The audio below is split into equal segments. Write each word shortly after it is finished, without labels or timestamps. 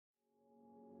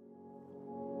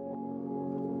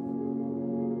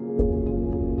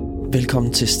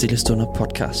Velkommen til Stillestunder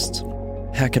podcast.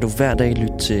 Her kan du hver dag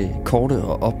lytte til korte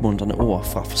og opmuntrende ord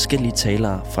fra forskellige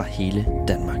talere fra hele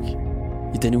Danmark.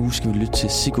 I denne uge skal vi lytte til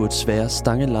Sigurd Sverre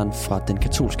Stangeland fra den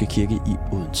katolske kirke i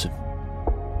Odense.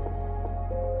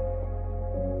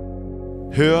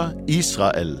 Hør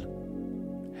Israel.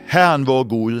 Herren vor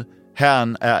Gud,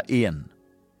 Herren er en.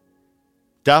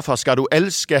 Derfor skal du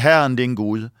elske Herren din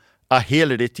Gud av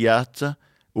hele ditt hjerte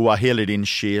og av hele din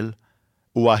sjel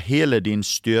og av hele din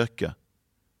styrke.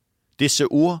 Disse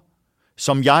ord,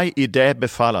 som jeg i dag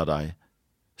befaler deg,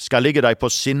 skal ligge deg på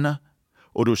sinne,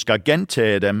 og du skal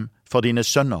gentage dem for dine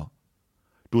sønner.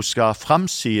 Du skal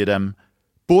fremsige dem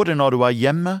både når du er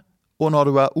hjemme og når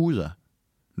du er ude,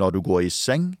 når du går i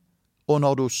seng og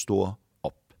når du står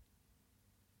opp.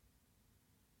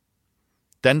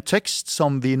 Den tekst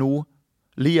som vi nå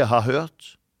lige har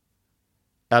hørt,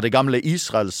 er det gamle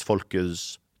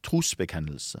Israelsfolkets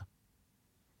trosbekendelse.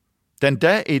 Den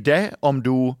dag i dag, om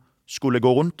du skulle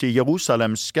gå rundt i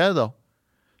Jerusalems gader,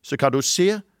 så kan du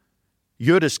se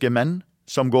jødiske menn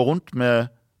som går rundt med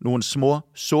noen små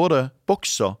såre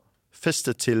bokser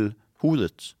festet til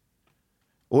hodet.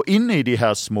 Og inne i de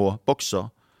her små bokser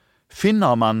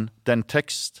finner man den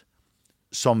tekst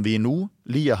som vi nå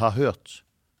lige har hørt.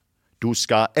 Du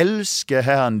skal elske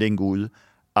Herren din Gud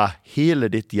av hele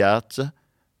ditt hjerte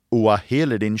og av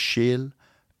hele din sjel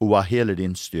og av hele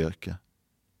din styrke.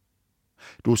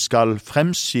 Du skal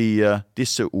fremsige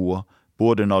disse ord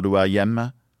både når du er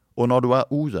hjemme og når du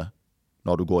er ude,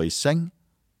 når du går i seng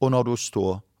og når du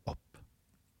står opp.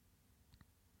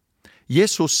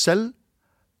 Jesus selv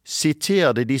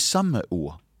siterede de samme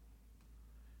ord.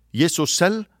 Jesus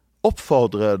selv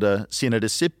oppfordrede sine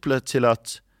disciple til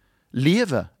at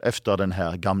leve efter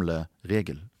denne gamle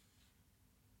regel.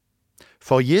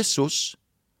 For Jesus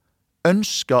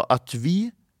ønsker at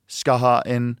vi skal ha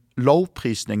en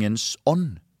lovprisningens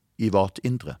ånd i vårt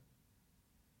indre.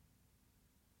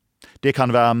 Det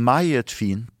kan være meget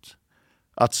fint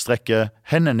at strekke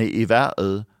hendene i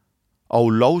været og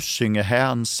lovsynge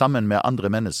Herren sammen med andre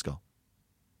mennesker.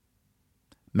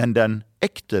 Men den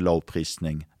ekte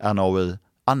lovprisning er noe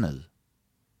annet.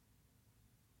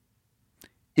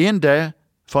 En dag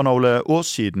for nogle år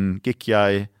siden gikk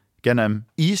jeg gennem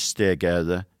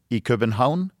Stangeland i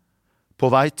København på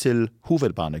vei til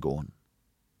hovedbanegården.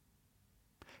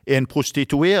 En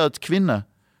prostitueret kvinne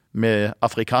med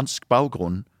afrikansk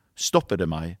bakgrunn stoppede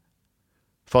meg,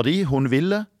 fordi hun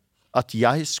ville at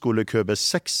jeg skulle kjøpe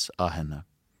sex av henne.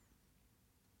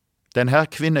 Denne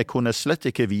kvinne kunne slett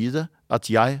ikke vite at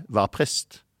jeg var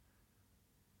prest.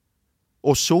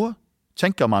 Og så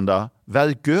tenker man da, hva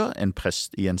gjør en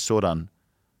prest i en sådan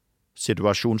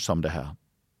situasjon som det her?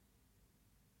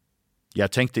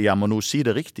 Jeg tenkte jeg må nå si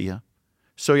det riktige,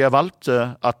 så jeg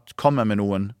valgte at komme med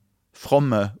noen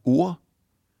fromme ord.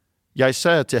 Jeg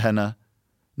sa til henne,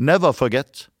 never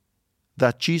forget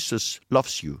that Jesus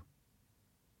loves you.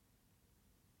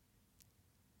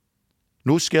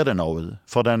 Nå sker det noe,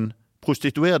 for den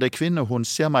prostituerte kvinne, hun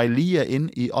ser meg lie inn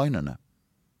i øynene.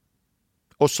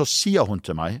 Og så sier hun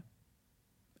til meg,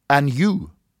 and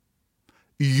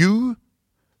you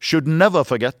should never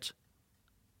forget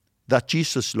that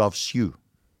Jesus loves you.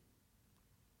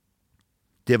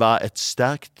 Det var et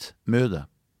sterkt møte.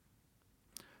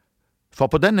 For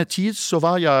på denne tid så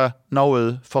var jeg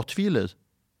noe fortvilet,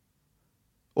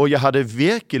 og jeg hadde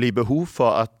virkelig behov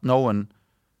for at noen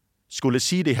skulle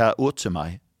si de her ord til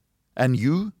meg. And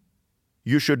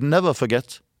you should never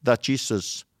forget that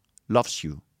Jesus loves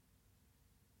you.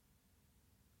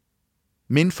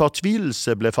 Min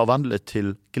fortvilelse ble forvandlet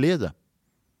til glede,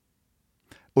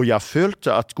 og jeg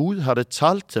følte at Gud hadde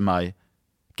talt til meg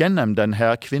gennem den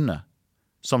her kvinne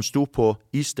som stod på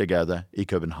Stangeland i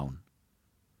København.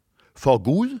 For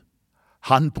Gud,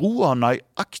 han bruger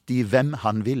nøyaktig hvem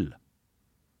han vil.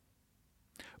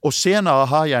 Og senere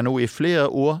har jeg nå i flere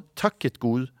år takket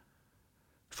Gud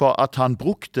for at han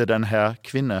brukte denne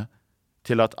kvinne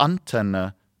til at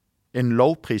antenne en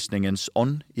lovprisningens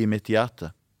ånd i mitt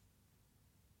hjerte.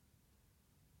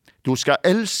 Du skal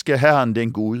elske Herren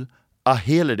din Gud av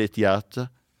hele ditt hjerte,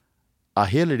 av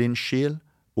hele din sjel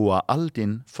og av all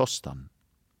din forstand.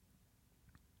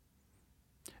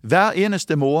 Hver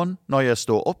eneste morgen når jeg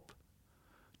står opp,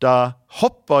 da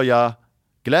hopper jeg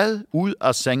glad ut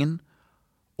av sengen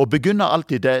og begynner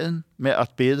alltid dagen med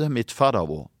at bede mitt Fader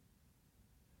vår.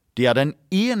 Det er den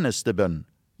eneste bønn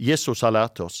Jesus har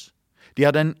lært oss. Det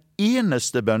er den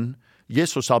eneste bønn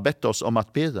Jesus har bedt oss om at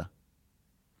bede.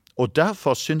 Og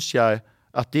derfor synes jeg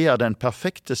at det er den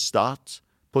perfekte start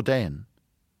på dagen.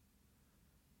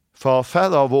 For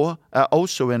Fader vår er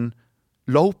også en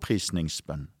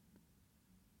lovprisningsbønn.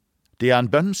 Det er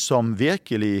en bønn som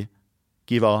virkelig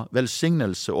giver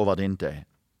velsignelse over din dag.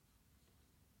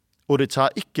 Og det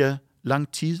tar ikke lang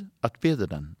tid at bede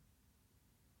den.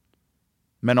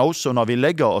 Men også når vi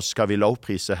legger oss, skal vi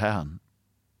lovprise Herren.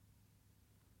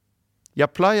 Jeg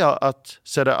pleier at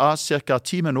sette av cirka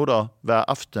 10 minutter hver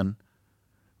aften,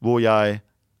 hvor jeg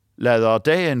lader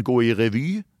dagen gå i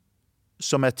revy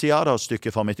som et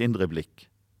teaterstykke for mitt indre blikk.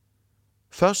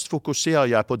 Først fokuserer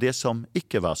jeg på det som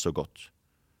ikke var så godt.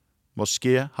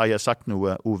 Måske har jeg sagt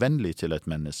noe uvennlig til et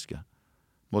menneske.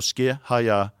 Måske har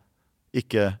jeg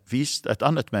ikke vist et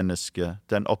annet menneske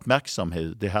den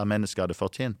oppmerksomhet det her mennesket hadde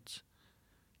fortjent.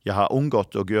 Jeg har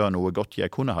unngått å gjøre noe godt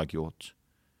jeg kunne ha gjort.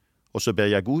 Og så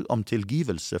ber jeg Gud om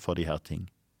tilgivelse for de her ting.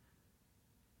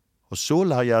 Og så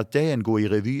lar jeg dagen gå i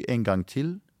revy en gang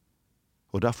til,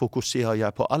 og da fokuserer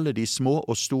jeg på alle de små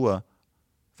og store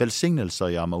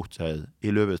velsignelser jeg har mottatt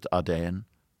i løpet av dagen.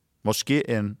 Måske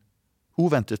en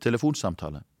uventet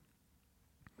telefonsamtale.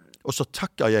 Og så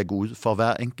takker jeg Gud for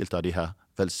hver enkelt av de her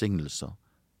velsignelser.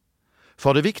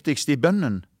 For det viktigste i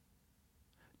bønnen,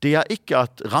 det er ikke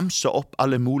at ramse opp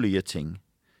alle mulige ting.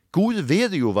 Gud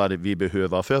vet jo hva vi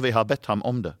behøver før vi har bedt ham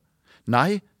om det.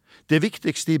 Nei, det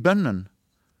viktigste i bønnen,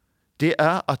 det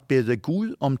er at bede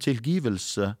Gud om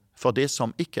tilgivelse for det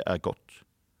som ikke er godt,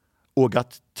 og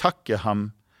at takke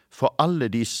ham for alle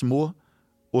de små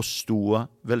og store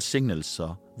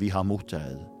velsignelser vi har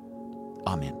mottatt.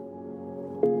 Amen.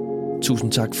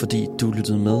 Tusind tak, fordi du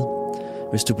lyttede med.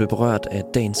 Hvis du blev berørt af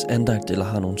dagens andagt eller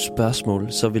har nogle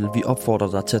spørgsmål, så vil vi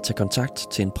opfordre dig til at tage kontakt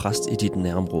til en præst i dit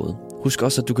nærområde. Husk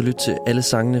også, at du kan lytte til alle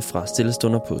sangene fra Stille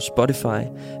Stunder på Spotify,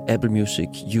 Apple Music,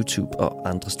 YouTube og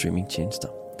andre streamingtjenester.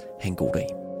 Ha' en god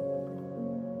dag.